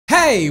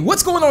Hey,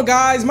 what's going on,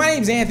 guys? My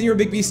name's Anthony or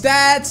Big B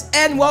Stats,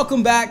 and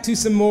welcome back to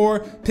some more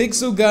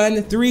Pixel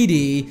Gun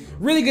 3D.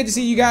 Really good to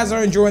see you guys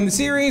are enjoying the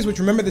series, which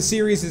remember the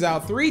series is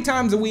out 3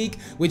 times a week,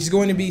 which is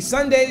going to be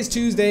Sundays,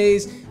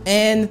 Tuesdays,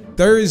 and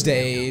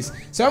Thursdays.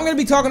 So I'm going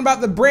to be talking about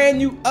the brand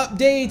new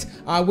update,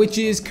 which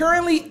is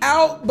currently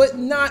out, but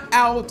not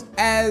out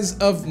as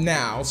of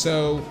now.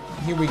 So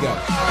here we go.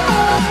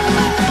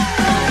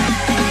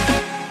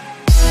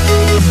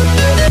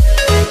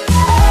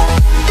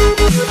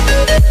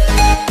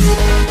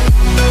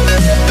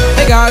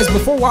 Hey guys,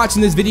 before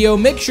watching this video,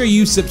 make sure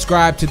you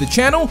subscribe to the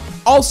channel.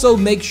 Also,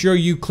 make sure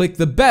you click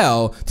the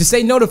bell to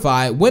stay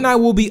notified when I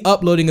will be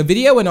uploading a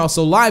video and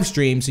also live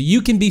stream so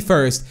you can be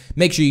first.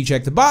 Make sure you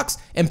check the box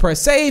and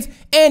press save.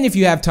 And if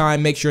you have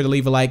time, make sure to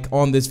leave a like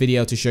on this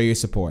video to show your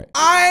support.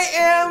 I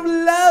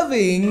am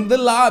loving the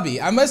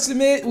lobby. I must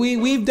admit,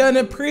 we've done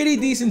a pretty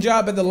decent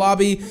job at the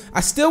lobby.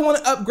 I still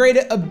want to upgrade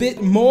it a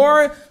bit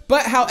more.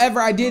 But however,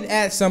 I did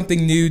add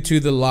something new to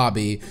the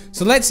lobby.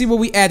 So let's see what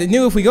we added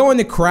new. If we go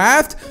into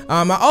craft,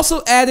 I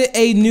also added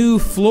a new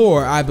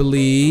floor, I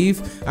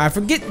believe. I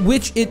forget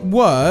which it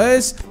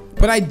was,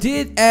 but I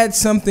did add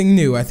something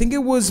new. I think it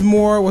was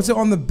more, was it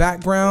on the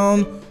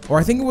background? Or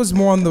I think it was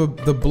more on the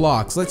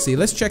blocks. Let's see,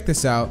 let's check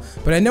this out.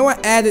 But I know I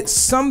added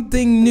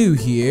something new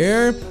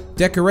here.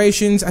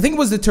 Decorations, I think it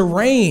was the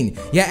terrain.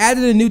 Yeah, I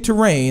added a new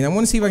terrain. I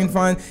want to see if I can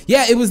find,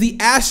 yeah, it was the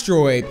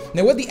asteroid.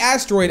 Now what the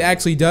asteroid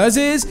actually does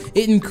is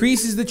it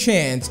increases the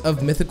chance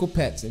of mythical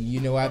pets. And you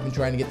know I've been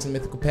trying to get some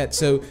mythical pets,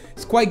 so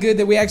it's quite good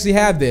that we actually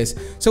have this.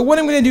 So what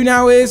I'm going to do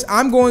now is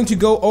I'm going to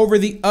go over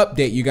the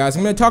update, you guys.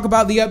 I'm going to talk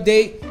about the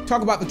update,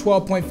 talk about the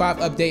 12.5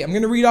 update. I'm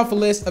going to read off a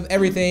list of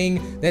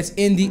everything that's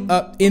in the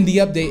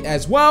update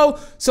as well.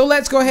 So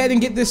let's go ahead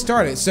and get this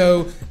started.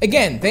 So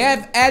again, they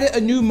have added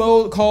a new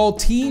mode called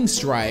Team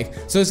Strike.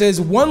 So it says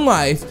 1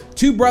 life,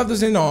 2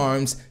 brothers in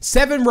arms,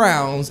 7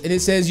 rounds, and it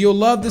says you'll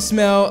love the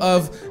smell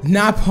of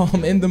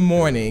napalm in the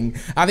morning.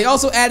 They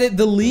also added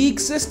the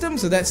league system,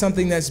 so that's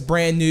something that's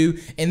brand new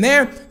in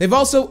there. They've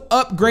also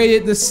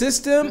upgraded the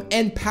system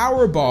and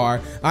power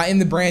bar in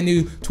the brand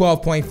new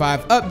 12.5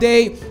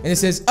 update, and it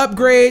says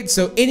upgrade,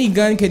 so any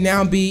gun can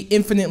now be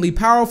infinitely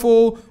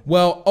powerful.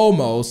 Well,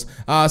 almost.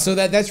 So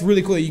that's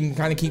really cool. You can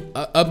kind of keep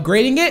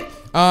upgrading it.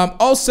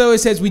 Also, it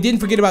says we didn't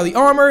forget about the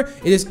armor.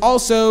 It is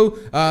also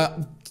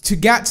to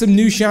got some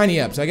new shiny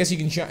up. So I guess you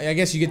can. I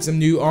guess you get some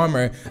new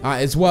armor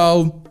as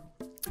well,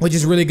 which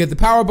is really good. The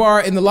power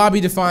bar in the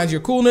lobby defines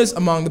your coolness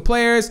among the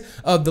players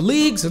of the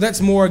league. So that's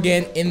more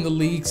again in the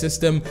league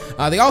system.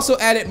 They also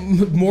added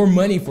more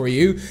money for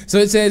you. So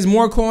it says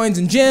more coins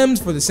and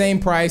gems for the same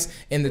price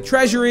in the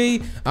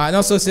treasury. And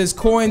also it says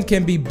coins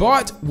can be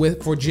bought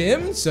for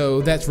gems.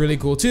 So that's really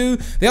cool too.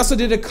 They also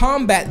did a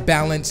combat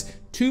balance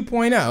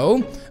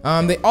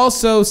 2.0. They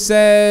also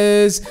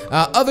says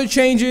other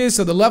changes,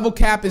 so the level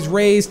cap is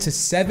raised to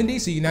 70,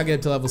 so you now get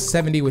up to level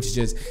 70, which is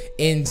just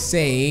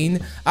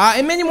insane,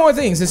 and many more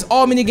things. This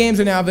all mini games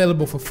are now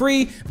available for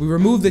free. We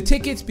removed the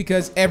tickets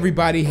because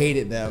everybody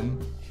hated them.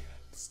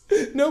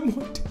 No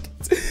more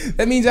tickets.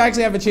 That means I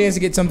actually have a chance to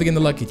get something in the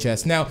lucky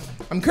chest. Now,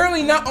 I'm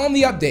currently not on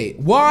the update.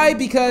 Why?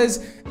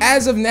 Because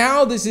as of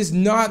now, this is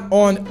not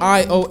on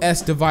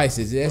iOS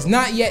devices. It has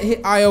not yet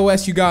hit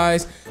iOS, you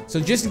guys. So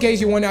just in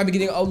case you're wondering, I've been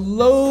getting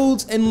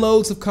loads and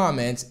loads of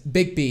comments.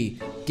 Big B,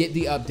 get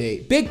the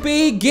update. Big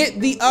B, get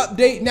the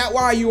update. Now,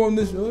 why are you on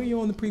this? Oh,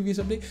 you're on the previous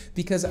update?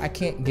 Because I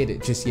can't get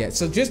it just yet.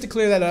 So just to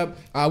clear that up,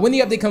 when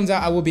the update comes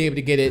out, I will be able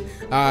to get it.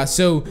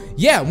 So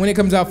yeah, when it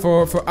comes out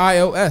for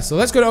iOS. So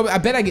let's go to, I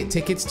bet I get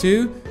tickets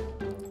too.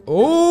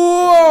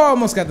 Oh,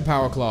 almost got the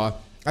power claw.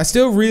 I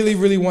still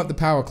really want the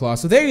power claw.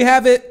 So there you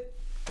have it.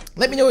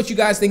 Let me know what you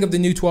guys think of the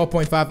new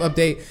 12.5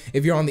 update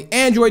if you're on the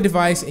Android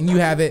device and you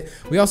have it.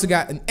 We also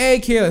got an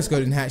egg here. Let's go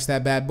ahead and hatch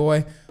that bad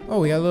boy. Oh,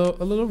 we got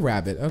a little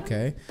rabbit.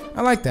 Okay,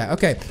 I like that.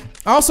 Okay,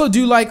 I also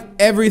do like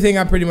everything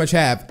I pretty much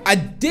have. I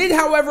did,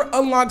 however,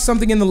 unlock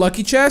something in the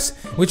lucky chest,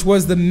 which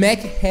was the mech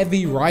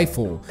heavy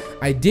rifle.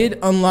 I did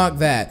unlock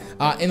that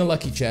in a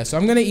lucky chest, so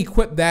I'm gonna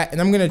equip that and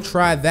I'm gonna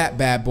try that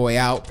bad boy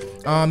out.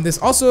 This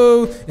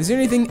also, is there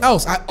anything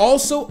else? I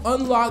also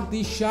unlocked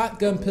the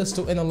shotgun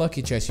pistol in a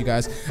lucky chest, you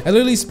guys. I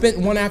literally spent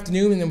one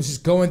afternoon and was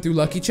just going through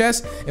lucky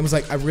chests and was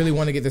like, I really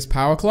want to get this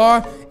power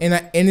claw, and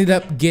I ended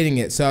up getting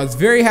it. So I was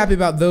very happy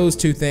about those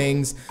two things.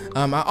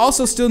 I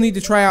also still need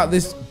to try out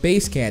this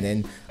base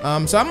cannon.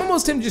 So I'm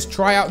almost tempted to just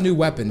try out new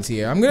weapons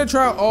here. I'm gonna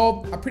try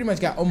out I pretty much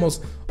got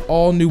almost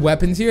all new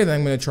weapons here that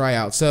I'm gonna try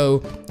out.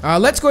 So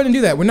let's go ahead and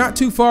do that. We're not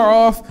too far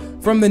off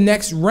from the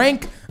next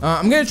rank.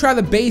 I'm gonna try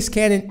the base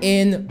cannon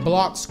in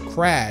Blocks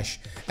Crash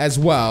as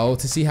well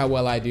to see how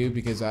well I do,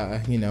 because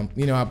you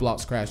know how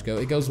Blocks Crash go.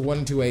 It goes 1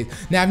 of 2 ways.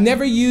 Now I've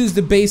never used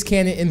the base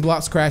cannon in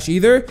Blocks Crash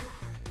either,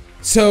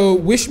 so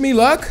wish me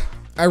luck.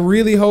 I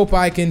really hope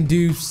I can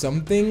do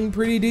something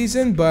pretty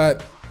decent,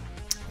 but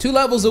 2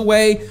 levels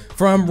away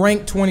from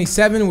rank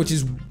 27, which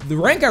is the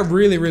rank I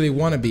really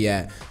want to be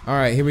at. All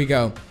right, here we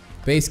go.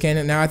 Base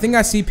cannon. Now I think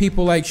I see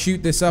people like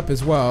shoot this up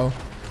as well.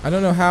 I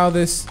don't know how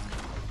this.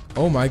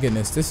 Oh my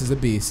goodness, this is a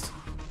beast.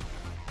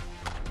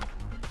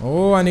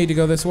 Oh, I need to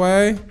go this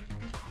way.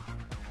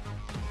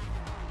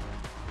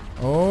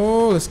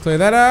 Oh, let's clear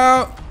that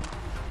out.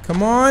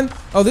 Come on.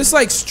 Oh, this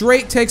like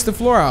straight takes the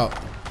floor out.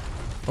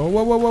 Oh,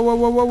 whoa, whoa, whoa, whoa,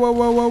 whoa, whoa,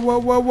 whoa, whoa, whoa,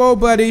 whoa, whoa,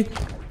 buddy.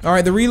 All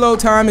right, the reload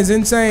time is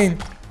insane.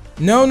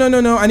 No, no,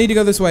 no, no. I need to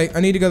go this way. I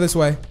need to go this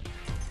way.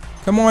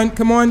 Come on,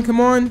 come on, come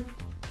on.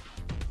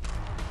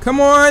 Come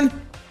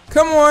on.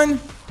 Come on.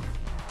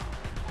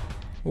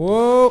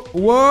 Whoa,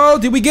 whoa.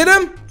 Did we get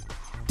him?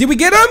 Did we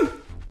get him?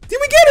 Did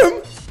we get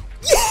him?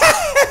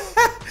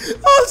 Yeah!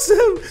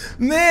 Awesome.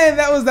 Man,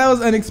 that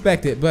was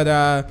unexpected.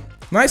 But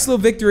nice little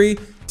victory.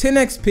 10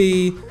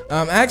 XP.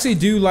 I actually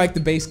do like the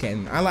base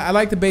cannon. I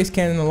like the base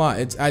cannon a lot.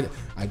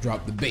 I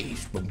dropped the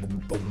base. Boom,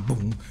 boom, boom,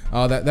 boom.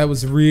 Oh, that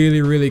was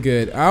really, really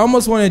good. I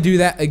almost want to do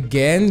that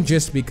again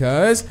just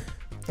because.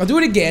 I'll do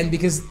it again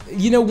because,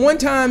 you know, one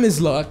time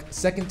is luck,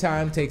 second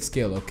time takes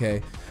skill,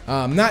 okay?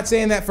 Not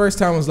saying that first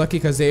time was lucky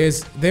because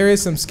there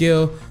is some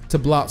skill to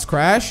Blops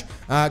Crash.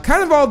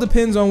 Kind of all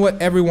depends on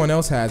what everyone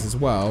else has as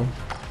well,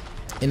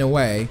 in a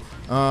way.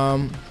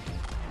 Alright,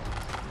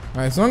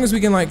 as long as we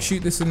can like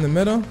shoot this in the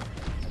middle.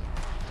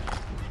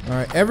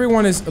 Alright,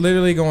 everyone is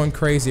literally going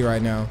crazy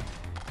right now.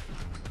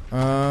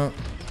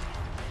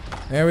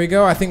 There we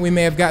go. I think we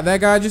may have got that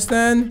guy just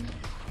then.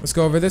 Let's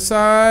go over this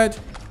side.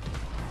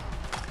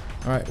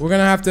 Alright, we're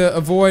gonna have to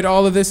avoid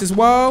all of this as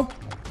well.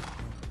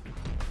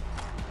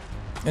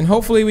 And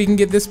hopefully we can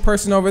get this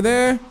person over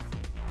there.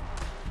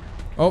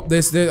 Oh,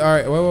 this,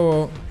 alright, whoa, whoa,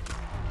 whoa.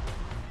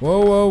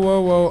 Whoa, whoa,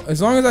 whoa, whoa.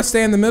 As long as I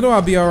stay in the middle,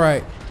 I'll be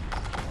alright.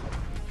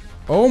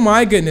 Oh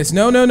my goodness.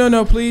 No, no, no,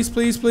 no, please,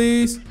 please,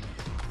 please.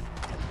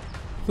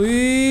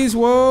 Please,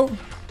 whoa.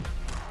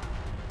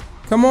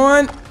 Come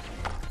on.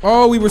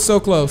 Oh, we were so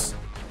close.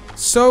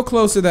 So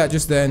close to that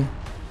just then.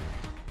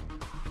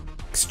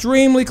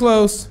 Extremely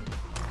close.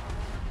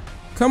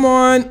 Come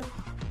on.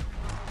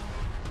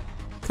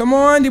 Come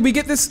on, did we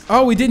get this?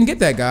 Oh, we didn't get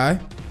that guy.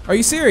 Are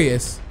you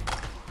serious?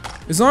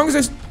 As long as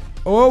there's...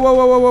 Oh, whoa,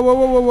 whoa, whoa, whoa, whoa,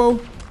 whoa, whoa, whoa.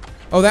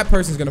 Oh, that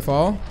person's gonna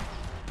fall.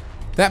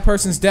 That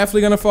person's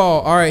definitely gonna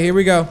fall. All right, here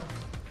we go.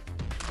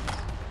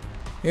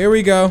 Here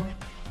we go.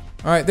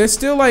 All right, there's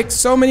still like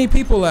so many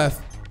people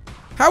left.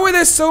 How are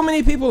there so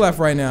many people left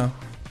right now?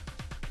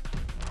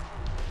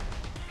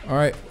 All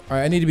right,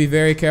 I need to be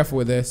very careful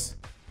with this.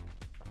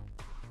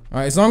 All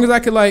right, as long as I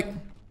could like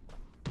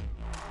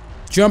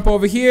jump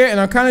over here and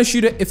I'll kind of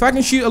shoot it. If I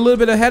can shoot a little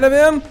bit ahead of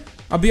him,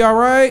 I'll be all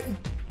right.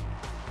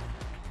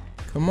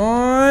 Come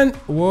on.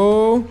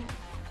 Whoa.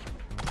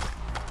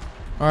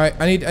 All right,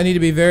 I need to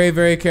be very,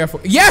 very careful.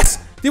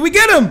 Yes! Did we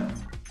get him?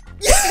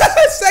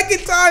 Yes!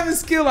 Second time in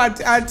skill, I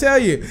tell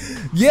you.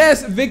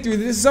 Yes, victory.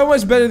 This is so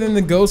much better than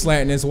the Ghost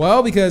Lantern as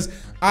well because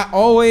I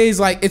always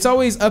like, it's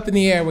always up in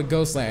the air with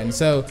Ghost Lantern.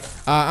 So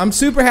I'm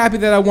super happy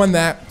that I won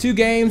that. 2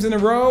 games in a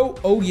row.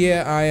 Oh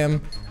yeah,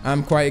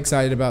 I'm quite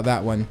excited about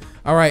that one.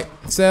 All right,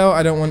 cell.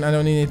 I don't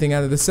need anything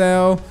out of the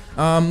cell.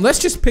 Let's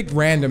just pick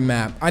random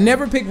map. I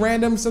never pick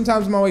random.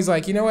 Sometimes I'm always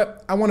like, you know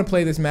what? I want to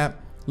play this map.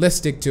 Let's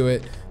stick to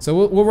it.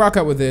 So we'll rock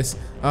out with this.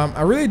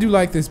 I really do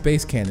like this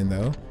base cannon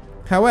though.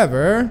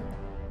 However,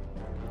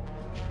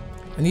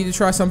 I need to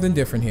try something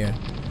different here.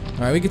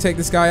 All right, we can take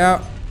this guy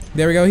out.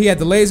 There we go. He had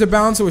the laser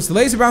bouncer, which the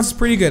laser bouncer is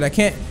pretty good. I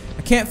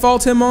can't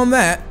fault him on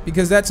that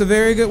because that's a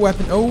very good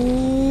weapon.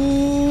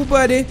 Oh,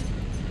 buddy,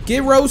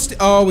 get roasted.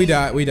 Oh, we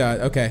died. We died.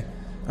 Okay.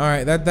 All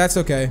right, that's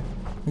okay.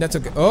 That's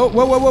okay. Oh,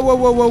 whoa, whoa, whoa, whoa,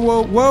 whoa, whoa,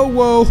 whoa,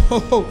 whoa, whoa,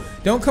 whoa.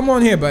 Don't come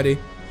on here, buddy.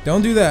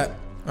 Don't do that.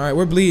 All right,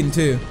 we're bleeding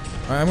too.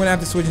 All right, I'm gonna have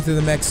to switch into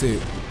the mech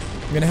suit.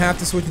 I'm gonna have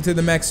to switch into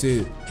the mech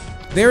suit.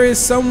 There is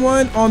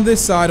someone on this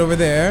side over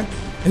there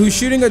who's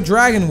shooting a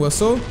dragon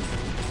whistle.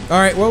 All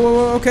right, whoa, whoa,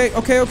 whoa, okay,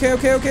 okay, okay,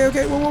 okay, okay,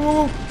 okay, whoa, whoa,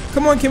 whoa, whoa.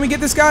 Come on, can we get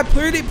this guy?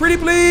 Pretty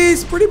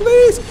please, pretty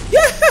please.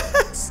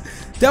 Yes,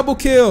 double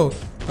kill.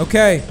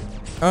 Okay,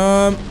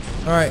 all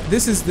right,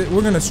 this is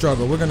we're gonna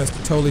struggle. We're gonna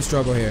totally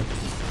struggle here.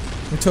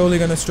 We're totally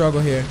gonna struggle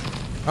here.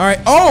 All right.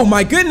 Oh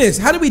my goodness,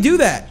 how did we do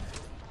that?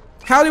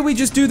 How did we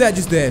just do that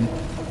just then?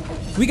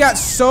 We got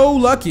so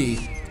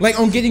lucky, like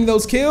on getting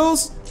those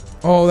kills.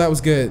 Oh, that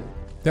was good.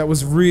 That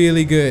was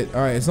really good.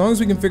 All right, as long as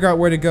we can figure out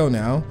where to go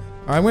now. All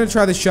right, I'm gonna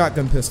try the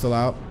shotgun pistol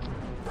out.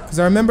 Cause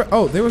I remember,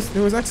 oh, there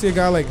was actually a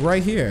guy like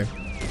right here.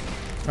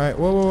 All right,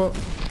 whoa, whoa, whoa.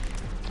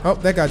 Oh,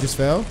 that guy just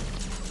fell.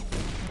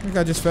 That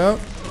guy just fell.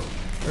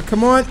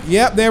 Come on,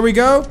 yep, there we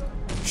go.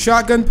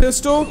 Shotgun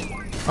pistol. All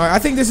right, I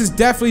think this is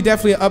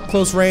definitely an up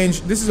close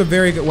range. This is a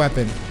very good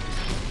weapon.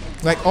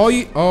 Like all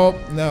you, oh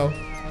no.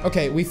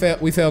 Okay, we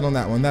failed on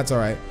that one. That's all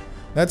right.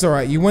 That's all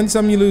right. You win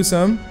some, you lose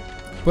some.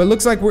 But it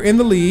looks like we're in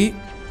the lead.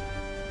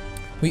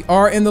 We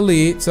are in the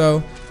lead,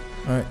 so.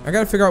 All right, I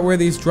gotta figure out where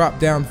these drop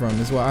down from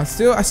as well. I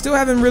still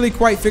haven't really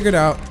quite figured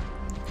out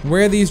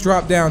where these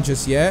drop down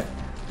just yet.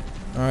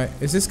 All right,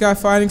 is this guy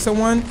fighting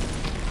someone?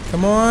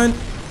 Come on.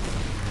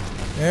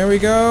 There we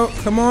go.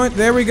 Come on.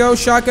 There we go.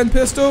 Shotgun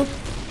pistol.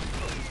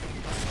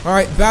 All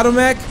right, battle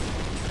mech.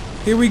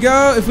 Here we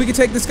go. If we could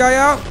take this guy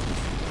out.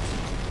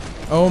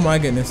 Oh my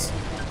goodness.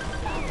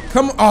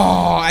 Come.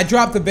 Oh, I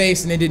dropped the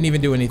base and it didn't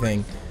even do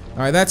anything. All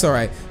right, that's all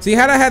right. See,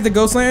 had I had the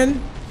Ghost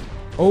Lantern.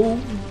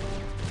 Oh.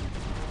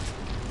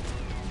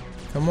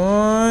 Come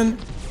on.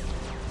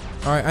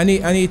 All right, I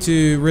need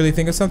to really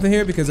think of something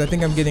here because I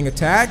think I'm getting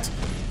attacked.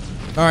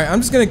 All right, I'm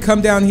just gonna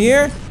come down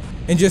here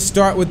and just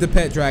start with the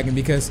pet dragon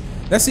because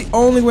that's the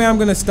only way I'm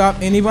gonna stop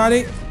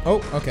anybody.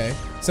 Oh, okay.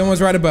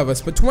 Someone's right above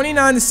us. But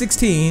 29 to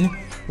 16,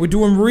 we're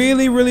doing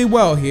really, really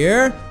well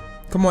here.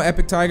 Come on,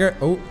 Epic Tiger.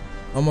 Oh,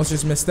 almost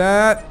just missed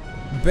that.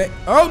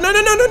 Oh, no,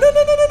 no, no, no, no, no,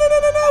 no, no, no, no,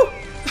 no, no.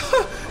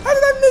 How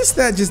did I miss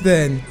that just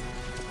then?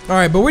 All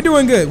right, but we're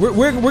doing good.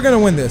 We're gonna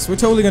win this. We're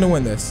totally gonna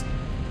win this.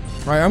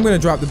 All right, I'm gonna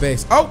drop the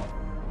base. Oh,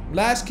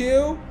 last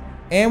kill,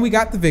 and we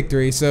got the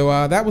victory.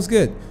 So that was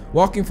good.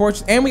 Walking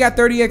Fortune, and we got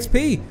 30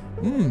 XP.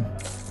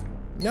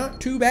 Not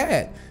too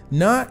bad.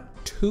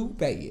 Not too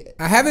bad.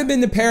 I haven't been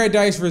to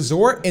Paradise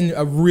Resort in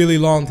a really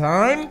long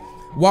time.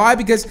 Why?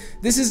 Because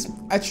this is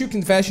a true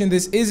confession.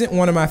 This isn't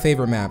one of my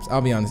favorite maps.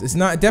 I'll be honest. It's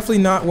definitely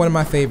not one of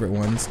my favorite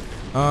ones.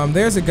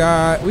 There's a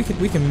guy. We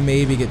can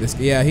maybe get this.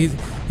 Yeah,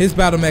 his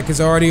battle mech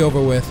is already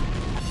over with.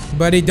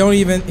 But he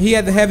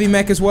had the heavy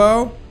mech as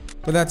well.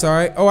 But that's all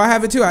right. Oh, I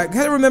have it too. I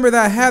gotta remember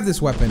that I have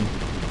this weapon.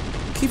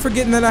 Keep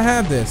forgetting that I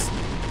have this.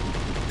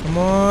 Come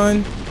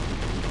on.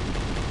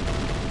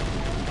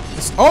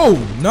 Oh,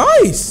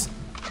 nice.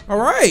 All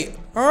right.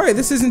 All right.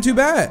 This isn't too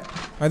bad. All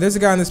right. There's a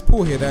guy in this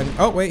pool here then.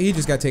 Oh, wait. He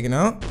just got taken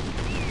out.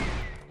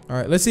 All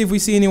right. Let's see if we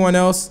see anyone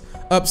else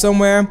up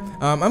somewhere.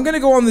 I'm going to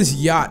go on this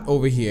yacht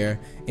over here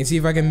and see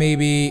if I can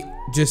maybe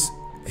just,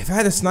 if I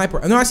had a sniper.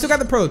 No, I still got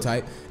the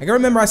prototype. I got to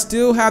remember I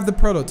still have the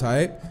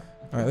prototype.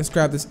 All right. Let's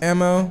grab this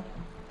ammo.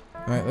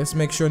 All right. Let's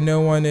make sure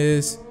no one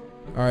is.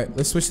 All right.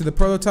 Let's switch to the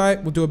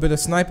prototype. We'll do a bit of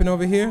sniping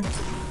over here.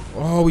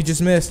 Oh, we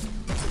just missed.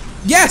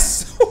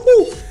 Yes.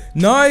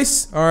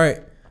 Nice. All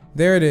right.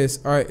 There it is.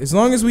 All right. As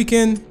long as we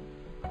can.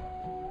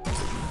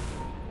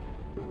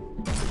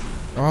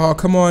 Oh,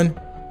 come on.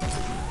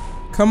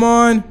 Come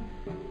on.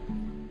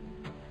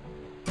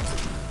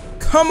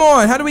 Come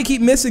on. How do we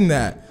keep missing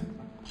that?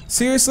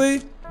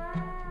 Seriously?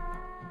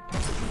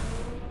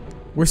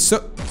 We're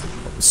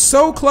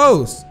so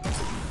close.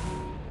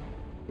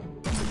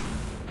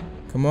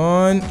 Come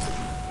on.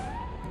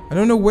 I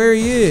don't know where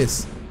he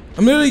is.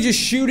 I'm literally just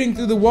shooting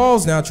through the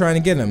walls now trying to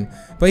get him.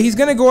 But he's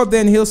gonna go up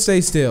there and he'll stay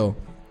still.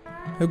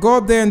 He'll go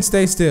up there and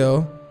stay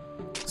still.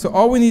 So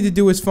all we need to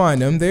do is find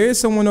him. There is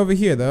someone over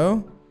here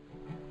though.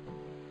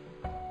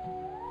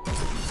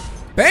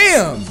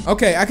 Bam!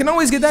 Okay, I can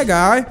always get that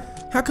guy.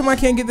 How come I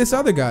can't get this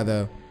other guy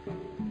though?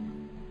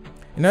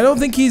 And I don't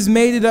think he's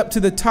made it up to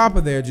the top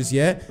of there just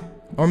yet.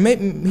 Or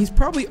maybe he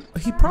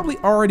probably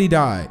already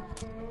died.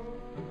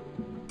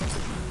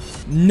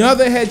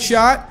 Another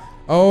headshot.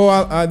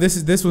 Oh, this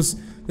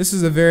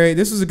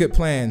was a good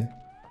plan.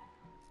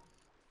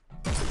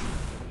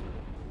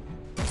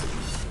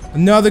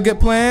 Another good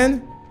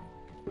plan.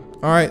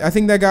 All right, I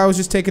think that guy was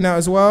just taken out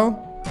as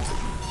well.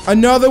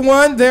 Another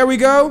one. There we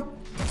go.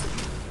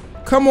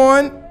 Come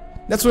on.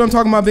 That's what I'm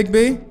talking about, Big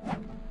B. All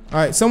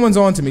right, someone's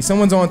on to me.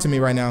 Someone's on to me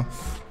right now.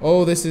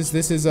 Oh, this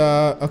is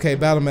okay.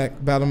 Battle mech.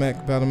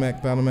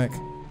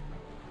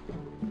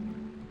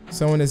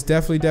 Someone is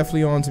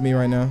definitely on to me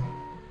right now.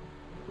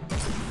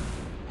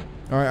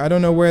 All right, I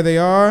don't know where they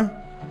are,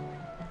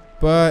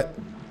 but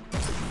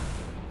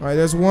all right,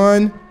 there's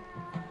one.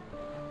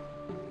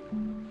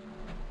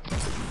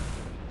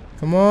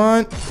 Come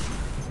on.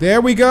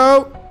 There we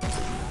go.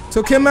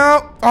 Took him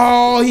out.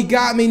 Oh, he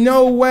got me.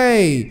 No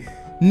way.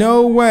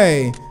 No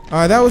way. All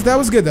right, that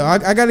was good though.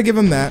 I got to give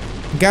him that.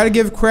 Got to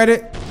give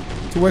credit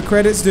to where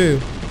credit's due.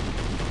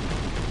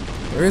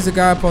 There is a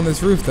guy up on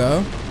this roof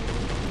though.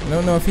 I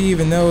don't know if he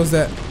even knows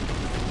that.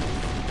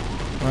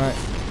 All right.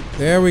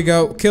 There we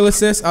go. Kill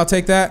assist. I'll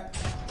take that.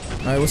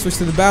 All right, we'll switch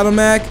to the battle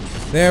mech.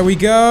 There we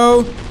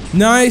go.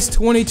 Nice.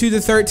 22 to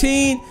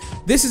 13.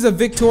 This is a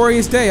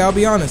victorious day. I'll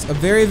be honest. A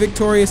very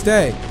victorious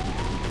day.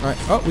 All right.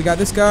 Oh, we got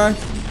this guy.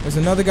 There's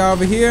another guy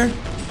over here.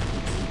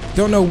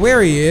 Don't know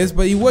where he is,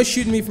 but he was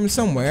shooting me from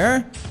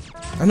somewhere.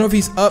 I don't know if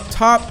he's up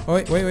top. Oh,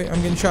 wait.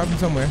 I'm getting shot from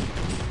somewhere.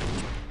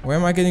 Where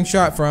am I getting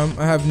shot from?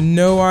 I have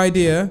no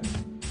idea.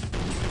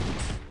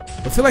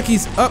 I feel like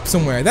he's up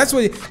somewhere. That's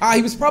what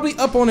he was probably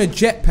up on a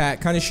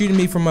jetpack, kind of shooting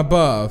me from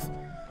above.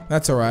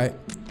 That's all right.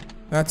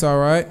 That's all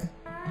right.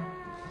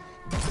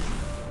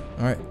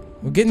 All right.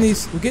 We're getting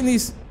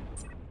these.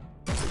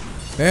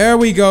 There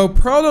we go.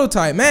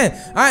 Prototype, man.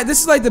 All right,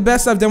 this is like the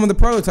best I've done with the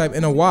prototype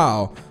in a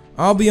while.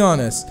 I'll be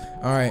honest.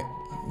 All right.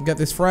 We got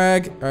this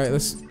frag. All right,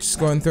 let's just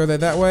go and throw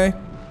that way.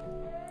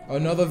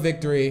 Another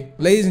victory.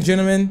 Ladies and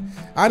gentlemen,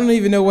 I don't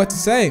even know what to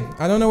say.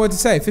 I don't know what to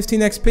say.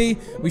 15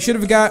 XP. We should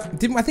have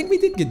got, I think we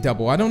did get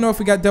double. I don't know if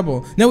we got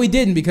double. No, we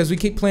didn't because we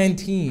keep playing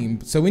team.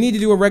 So we need to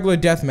do a regular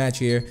deathmatch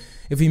here.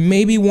 If we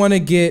maybe want to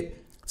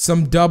get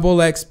some double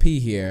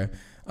XP here.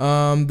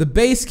 The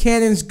base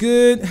cannon's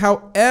good.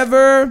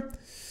 However,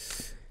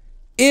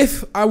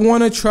 if I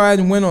want to try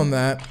and win on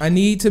that, I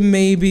need to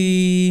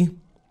maybe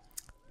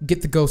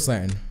get the Ghost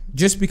Lantern.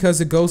 Just because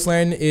the Ghost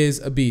Lantern is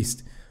a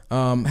beast.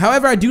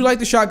 However, I do like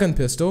the shotgun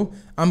pistol.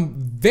 I'm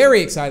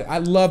very excited. I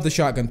love the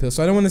shotgun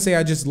pistol. I don't want to say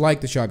I just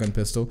like the shotgun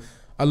pistol.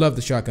 I love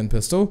the shotgun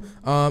pistol.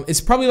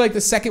 It's probably like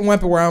the second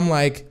weapon where I'm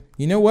like,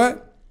 you know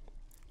what?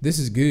 This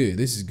is good.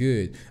 This is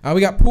good. We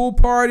got Pool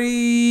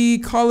Party,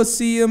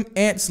 Coliseum,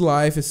 Ants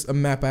Life. It's a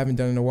map I haven't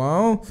done in a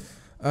while.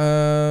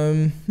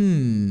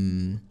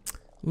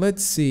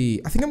 Let's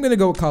see. I think I'm gonna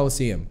go with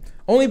Coliseum.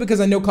 Only because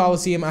I know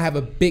Coliseum, I have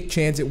a big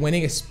chance at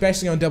winning,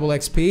 especially on double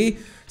XP.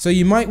 So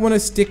you might want to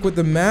stick with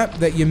the map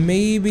that you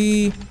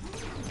maybe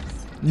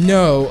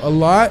know a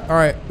lot. All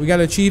right, we got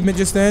an achievement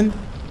just then.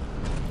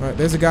 All right,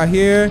 there's a guy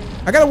here.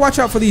 I gotta watch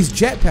out for these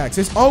jetpacks.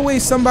 There's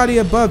always somebody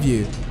above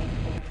you.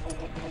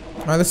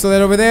 All right, let's throw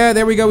that over there.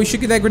 There we go. We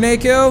should get that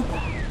grenade kill.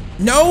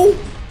 No?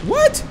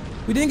 What?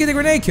 We didn't get the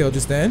grenade kill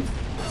just then.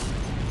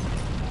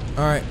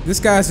 All right, this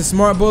guy's a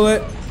smart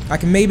bullet. I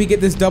can maybe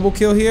get this double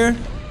kill here.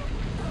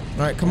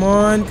 All right, come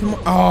on, come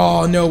on.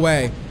 Oh, no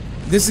way.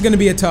 This is gonna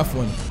be a tough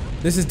one.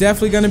 This is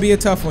definitely gonna be a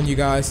tough one, you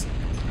guys.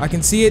 I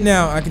can see it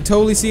now. I can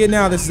totally see it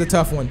now. This is a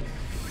tough one.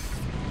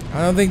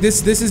 I don't think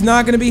this is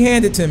not gonna be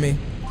handed to me.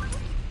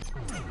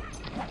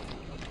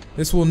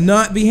 This will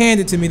not be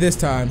handed to me this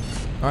time.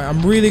 All right,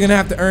 I'm really gonna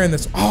have to earn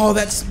this. Oh,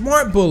 that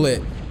smart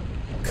bullet.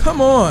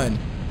 Come on.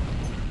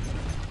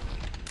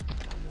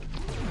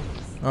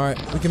 All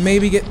right, we can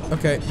maybe get,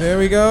 okay, there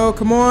we go.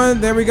 Come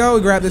on, there we go.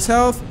 We grab this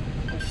health.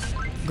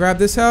 Grab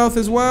this health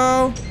as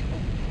well.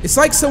 It's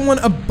like someone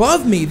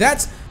above me.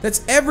 That's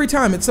every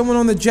time. It's someone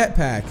on the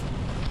jetpack.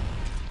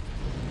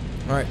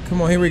 All right,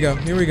 come on, here we go.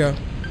 Here we go.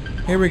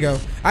 Here we go.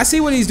 I see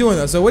what he's doing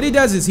though. So what he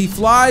does is he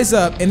flies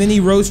up and then he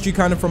roasts you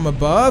kind of from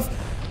above,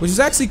 which is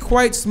actually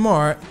quite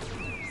smart.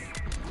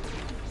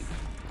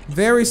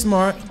 Very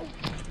smart.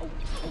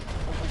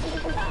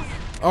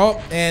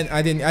 Oh, and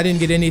I didn't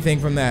get anything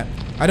from that.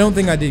 I don't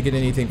think I did get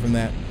anything from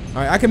that.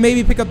 All right, I can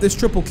maybe pick up this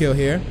triple kill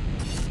here.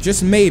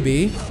 Just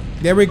maybe.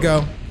 There we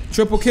go.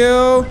 Triple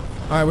kill.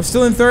 All right, we're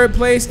still in third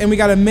place and we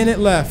got a minute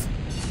left.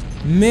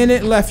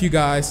 Minute left, you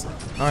guys. All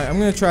right, I'm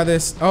gonna try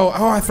this. Oh,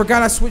 I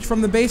forgot I switched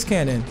from the base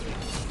cannon.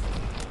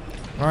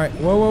 All right,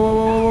 whoa, whoa, whoa,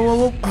 whoa, whoa,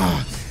 whoa, whoa.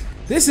 Ah,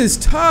 this is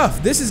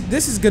tough. This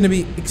is gonna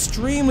be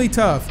extremely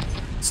tough.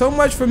 So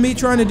much for me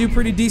trying to do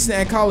pretty decent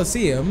at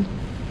Coliseum,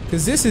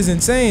 because this is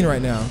insane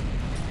right now.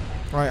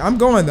 All right, I'm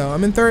going though.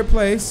 I'm in third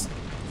place.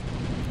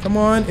 Come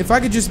on, if I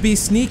could just be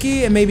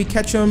sneaky and maybe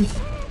catch him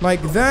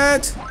like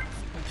that.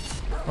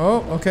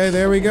 Oh, okay,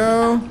 there we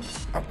go.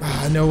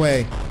 Ah, no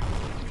way.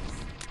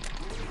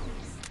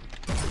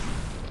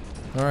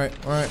 All right,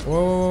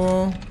 whoa, whoa,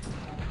 whoa.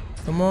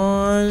 Come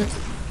on.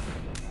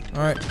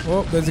 All right,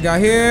 whoa, there's a guy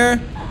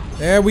here.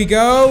 There we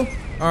go.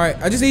 All right,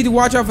 I just need to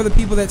watch out for the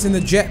people that's in the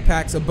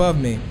jetpacks above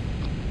me.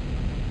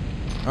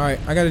 All right,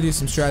 I gotta do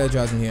some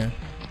strategizing here.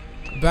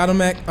 Battle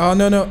mech. Oh,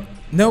 no, no.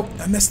 Nope,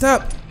 I messed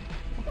up.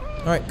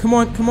 All right, come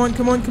on, come on,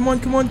 come on, come on,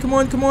 come on, come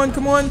on, come on,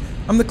 come on.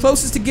 I'm the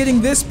closest to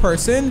getting this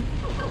person.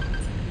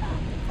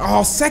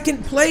 Oh,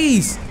 second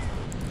place.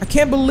 I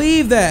can't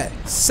believe that.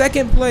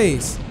 Second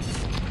place.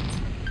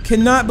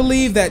 Cannot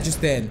believe that just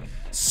then.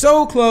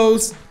 So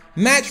close.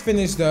 Match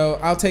finished though.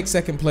 I'll take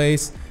second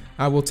place.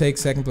 I will take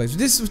second place.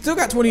 This still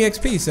got 20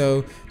 XP,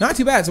 so not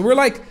too bad. So we're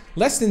like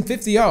less than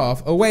 50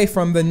 off away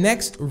from the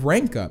next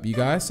rank up, you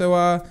guys. So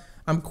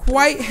I'm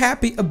quite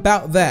happy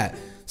about that.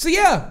 So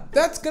yeah,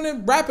 that's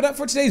gonna wrap it up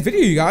for today's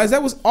video, you guys.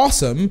 That was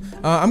awesome.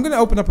 I'm gonna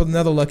open up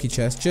another lucky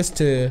chest just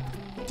to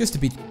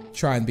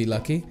try and be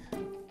lucky.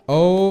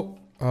 Oh,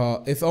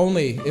 if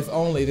only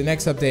the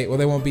next update, well,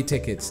 there won't be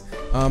tickets.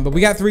 But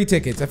we got 3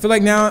 tickets. I feel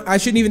like now I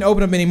shouldn't even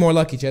open up any more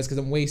lucky chests because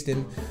I'm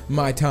wasting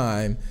my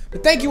time.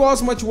 But thank you all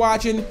so much for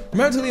watching.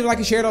 Remember to leave a like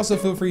and share it. Also,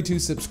 feel free to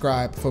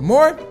subscribe for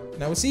more.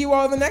 And I will see you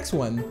all in the next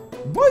one.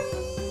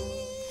 Bye.